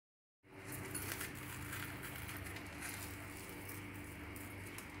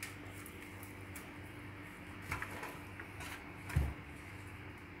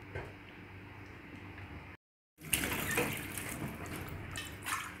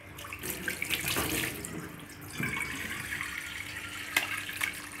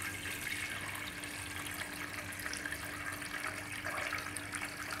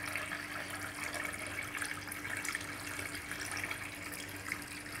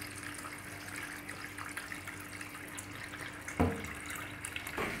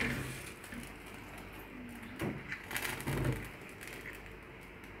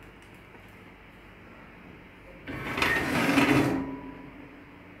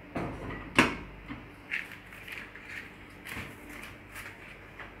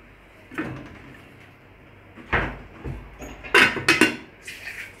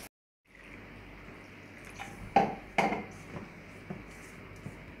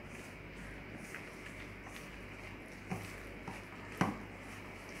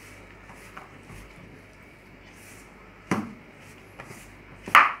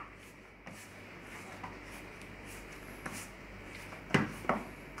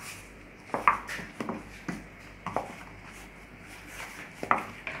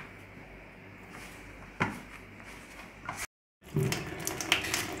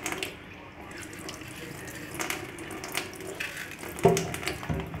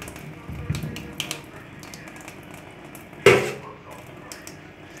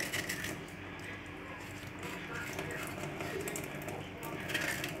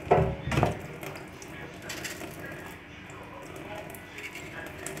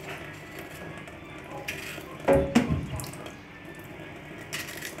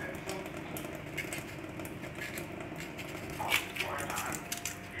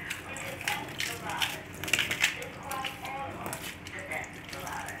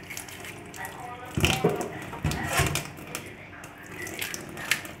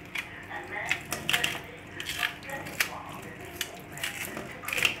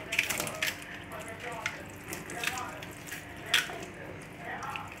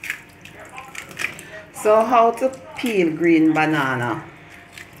So how to peel green banana?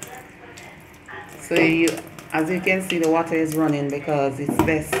 So you, as you can see, the water is running because it's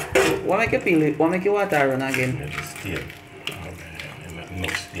best. What make you peel it? What make your water run again? No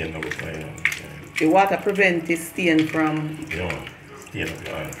stain over the water prevents the stain from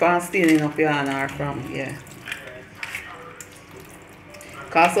staining up your hand or from, yeah.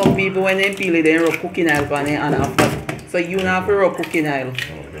 Because some people when they peel it, they rub cooking oil on their hand after. So you don't have to rub cooking oil.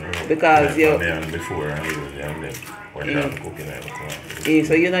 Because you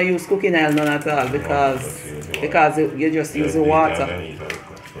so you don't use cooking oil none at all because you just use the water.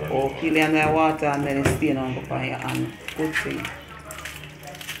 Or peel in the water and then it stain on your hand. Good thing.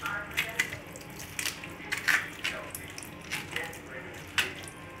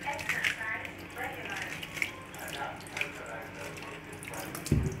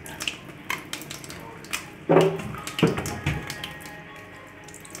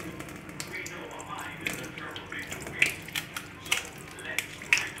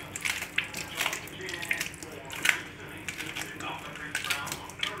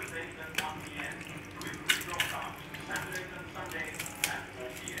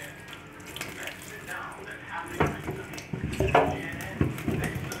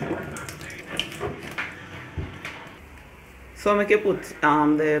 So make you put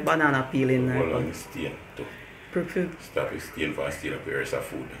the banana peel in there. One stain too. Stop it stain for stain up the rest of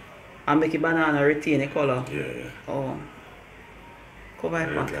food. And make the banana retain the color? Yeah. Oh. Cover it.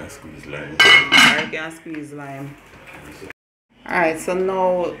 You can squeeze lime. I can squeeze lime. Alright, so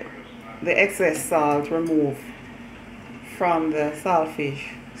now the excess salt removed from the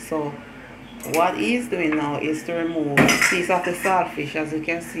saltfish. So what he's doing now is to remove a piece of the saltfish. As you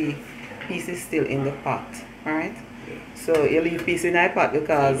can see, piece is still in the pot. Alright? So you leave piece in the pot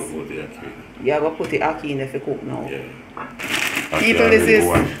because you have to put the ackee in if you cook now. Yeah. People,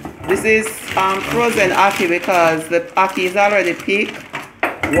 this is frozen ackee because the ackee is already picked,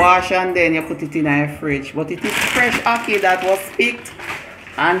 wash, and then you put it in the fridge. But it is fresh ackee that was picked,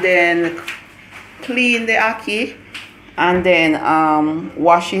 and then clean the ackee, and then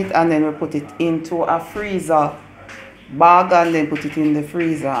wash it, and then we put it into a freezer bag, and then put it in the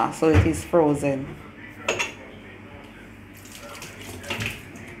freezer, so it is frozen.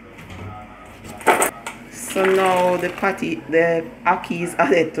 So now the ackee is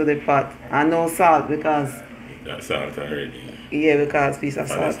added to the pot and no salt because that salt already. Yeah, because piece of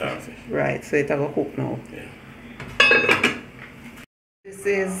salt. Saltfish. Right, so it's going to cook now. Yeah. This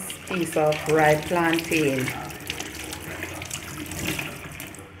is piece of ripe plantain.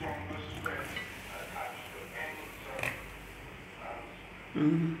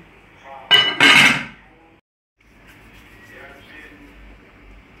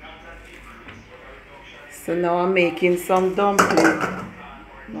 So now I'm making some dumpling.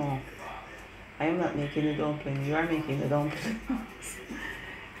 No, I am not making the dumpling. You are making the dumpling.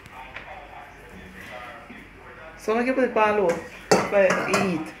 So I can put it on low for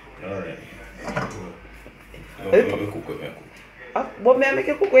eat. Alright. But me make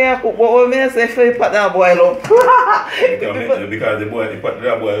you cook when you cook. But what me say for you pot now boil up? Because the pot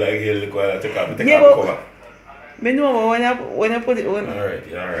that boil like hell, because take off the cover. Me know when I put it on. Alright.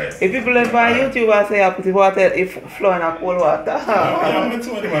 If people look on YouTube and say I put the water, if flow in a cold water. I'm not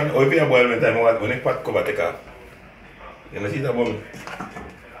too man. Or if you boil one time, when the pot cover take off. You know see that bubble?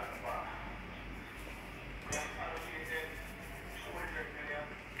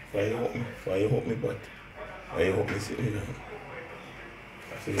 Why you hope me? But why you hope me sit me down?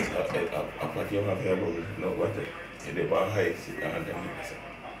 I see a pot you have here bubble, no water. You dey on high, sit down and then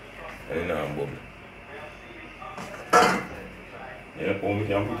you and then bubble. You know, we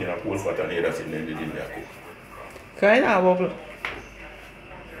can put in a cold pot and that's in the dinner cook. Can you not bubble?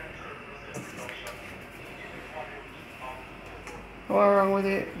 What's wrong with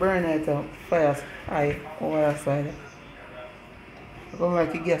it? Burn it up. Fire high over that side. It's going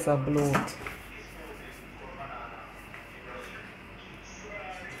like it gets a bloat.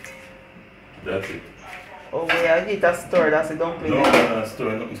 That's it. Oh, yeah, I get a stir. That's the dumpling. No,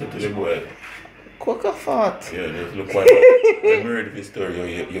 stir nothing to the boil. Cook a fat. Yeah, just look quiet. Let me ready for stir,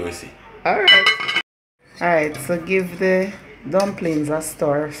 you will see. Alright, so give the dumplings a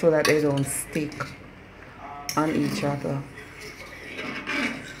stir so that they don't stick on each other.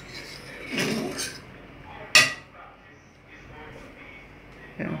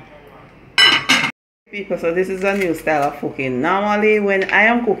 Yeah. People, so this is a new style of cooking. Normally when I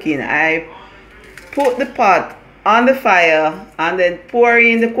am cooking, I put the pot on the fire and then pour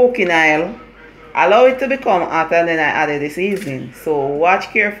in the cooking oil, allow it to become hot, and then I added the seasoning. So watch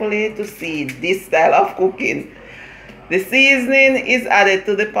carefully to see this style of cooking. The seasoning is added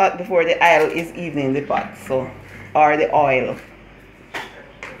to the pot before the oil is even in the pot, so, or the oil.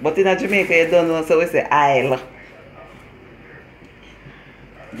 But in Jamaica, you don't know, so we say oil.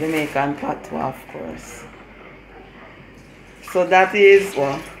 Jamaican patois, of course. So that is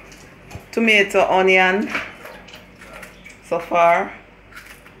tomato, onion so far.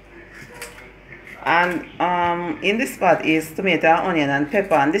 And in this pot is tomato, onion, and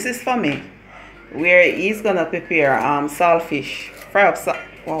pepper. And this is for me, where he's gonna prepare saltfish. Fry up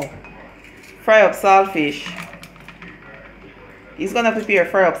saltfish. He's gonna prepare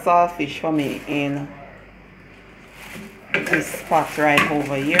fry up saltfish for me in this pot right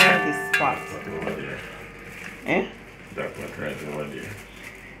over here. This pot. Eh? That pot right over there.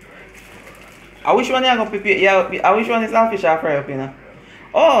 I which one you gonna prepare? Yeah, I which one is saltfish I fry up in?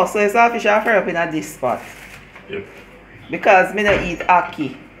 Oh, so it's saltfish I fry up in this pot. Yep. Because me don't eat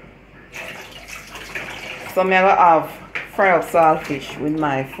ackee. So me gonna have fry up saltfish with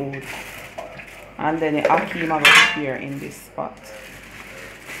my food. And then the ackee I'm gonna prepare in this pot.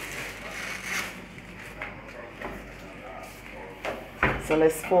 So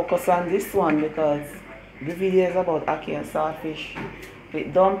let's focus on this one because the video is about ackee and saltfish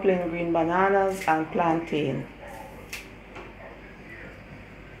with dumpling, green bananas, and plantain.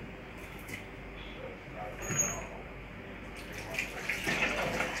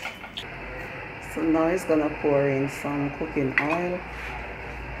 So now he's gonna pour in some cooking oil,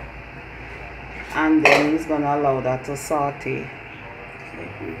 and then he's gonna allow that to saute.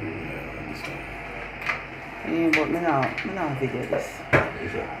 But me now video this.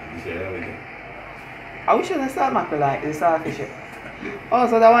 I wish you start mackerel like the saltfish. Oh,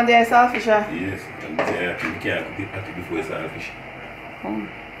 so that one there is saltfish? Yes, and you can't cook it ackee before saltfish. Oh,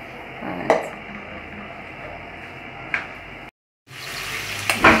 alright.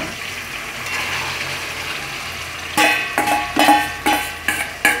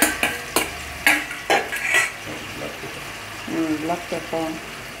 Black pepper.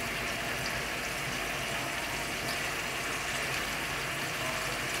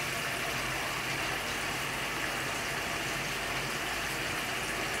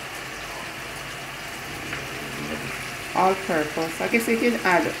 All purpose. I guess you can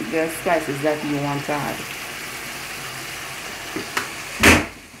add the spices that you want to add.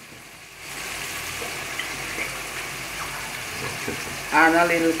 And a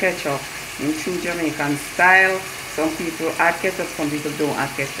little ketchup in true Jamaican style. Some people add ketchup, some people don't add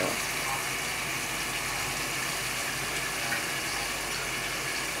ketchup.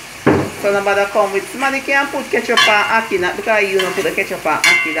 So nobody come with somebody can put ketchup on ackee, not because you don't put the ketchup on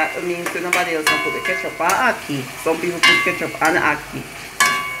ackee, that means nobody else can put the ketchup on ackee. Some people put ketchup on ackee,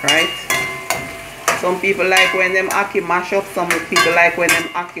 right? Some people like when them ackee mash up, some people like when them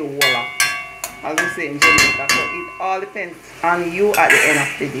ackee walla, as we say in Jamaica. So it all depends on you at the end of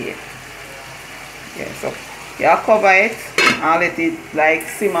the day. Yeah, so you cover it and let it like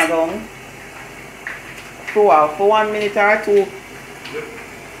simmer down for 1 minute or two.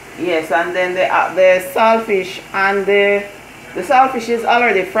 Yes, and then the saltfish, and the saltfish is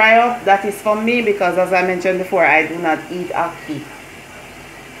already fried up. That is for me because, as I mentioned before, I do not eat ackee.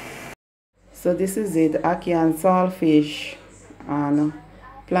 So this is it, ackee and saltfish and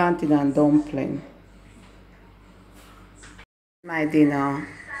plantain and dumpling. My dinner: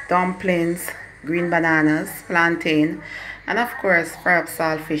 dumplings, green bananas, plantain, and of course fried up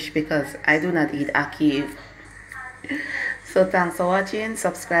saltfish because I do not eat ackee. So thanks for watching.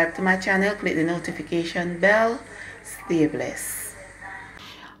 Subscribe to my channel, click the notification bell. Stay blessed.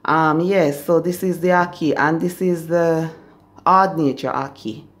 Yes, so this is the ackee, and this is the odd nature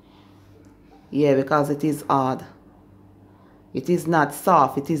ackee. Yeah, because it is odd. It is not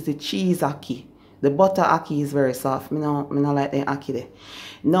soft, it is the cheese ackee. The butter ackee is very soft. Me no like the ackee there.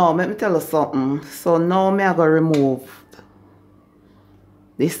 Now, let me tell you something. So now me I go remove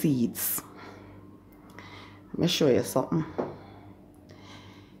the seeds. Let me show you something.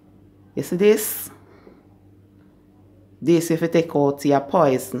 You see this? This if you take out your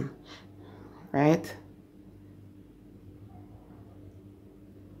poison, right?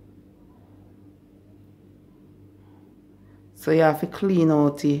 So you have to clean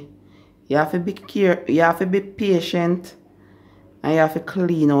out it. You have to be you have to be patient, and you have to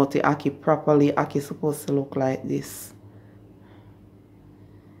clean out the ackee properly. Ackee is supposed to look like this.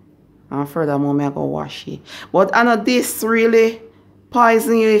 And furthermore, I go wash it. But I know this really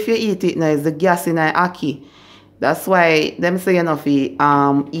poison you if you eat it now. It's the gas in the ackee. That's why them say you know if you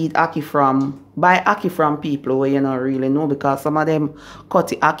eat ackee from, buy ackee from people where you don't really know, because some of them cut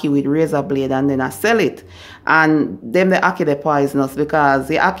the ackee with razor blade and then I sell it. And them the ackee they poisonous because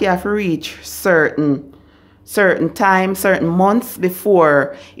the ackee have to reach certain certain time, certain months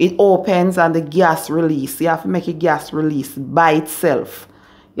before it opens and the gas release. You have to make a gas release by itself.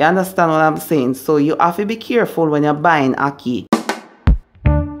 You understand what I'm saying? So you have to be careful when you're buying ackee.